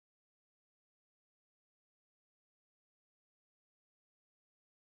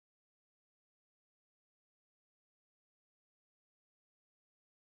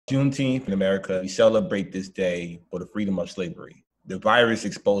Juneteenth in America, we celebrate this day for the freedom of slavery. The virus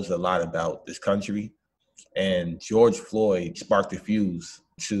exposed a lot about this country, and George Floyd sparked the fuse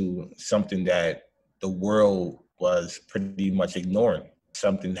to something that the world was pretty much ignoring.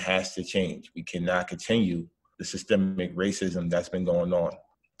 Something has to change. We cannot continue the systemic racism that's been going on.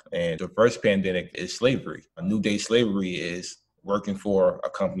 And the first pandemic is slavery. A new day slavery is working for a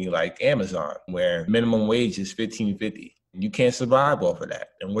company like Amazon, where minimum wage is $15.50. You can't survive off of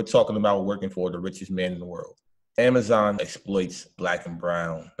that. And we're talking about working for the richest man in the world. Amazon exploits Black and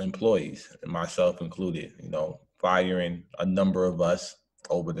brown employees, and myself included, firing a number of us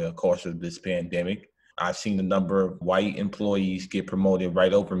over the course of this pandemic. I've seen a number of white employees get promoted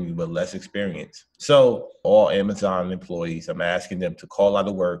right over me with less experience. So all Amazon employees, I'm asking them to call out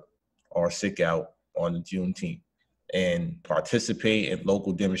of work or sick out on the Juneteenth and participate in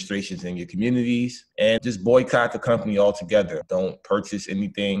local demonstrations in your communities and just boycott the company altogether. Don't purchase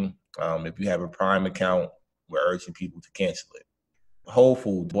anything. If you have a Prime account, we're urging people to cancel it. Whole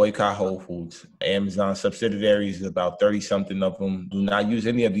Foods, boycott Whole Foods. Amazon subsidiaries, about 30-something of them, do not use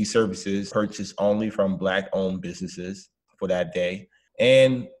any of these services. Purchase only from Black-owned businesses for that day.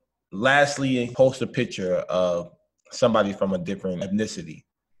 And lastly, post a picture of somebody from a different ethnicity.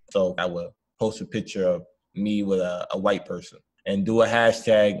 So I would post a picture of me with a white person and do a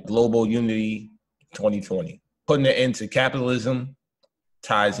hashtag Global Unity 2020. Putting an end to capitalism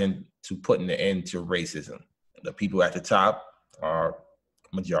ties into putting an end to racism. The people at the top are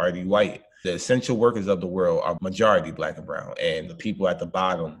majority white. The essential workers of the world are majority Black and brown. And the people at the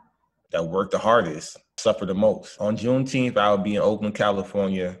bottom that work the hardest suffer the most. On Juneteenth, I will be in Oakland,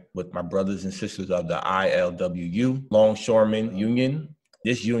 California with my brothers and sisters of the ILWU, Longshoremen Union.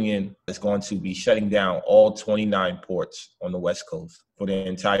 This union is going to be shutting down all 29 ports on the West Coast for the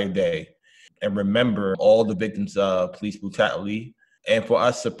entire day. And remember all the victims of police brutality. And for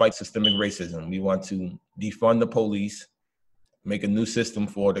us to fight systemic racism, we want to defund the police, make a new system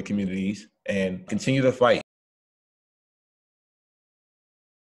for the communities, and continue to fight.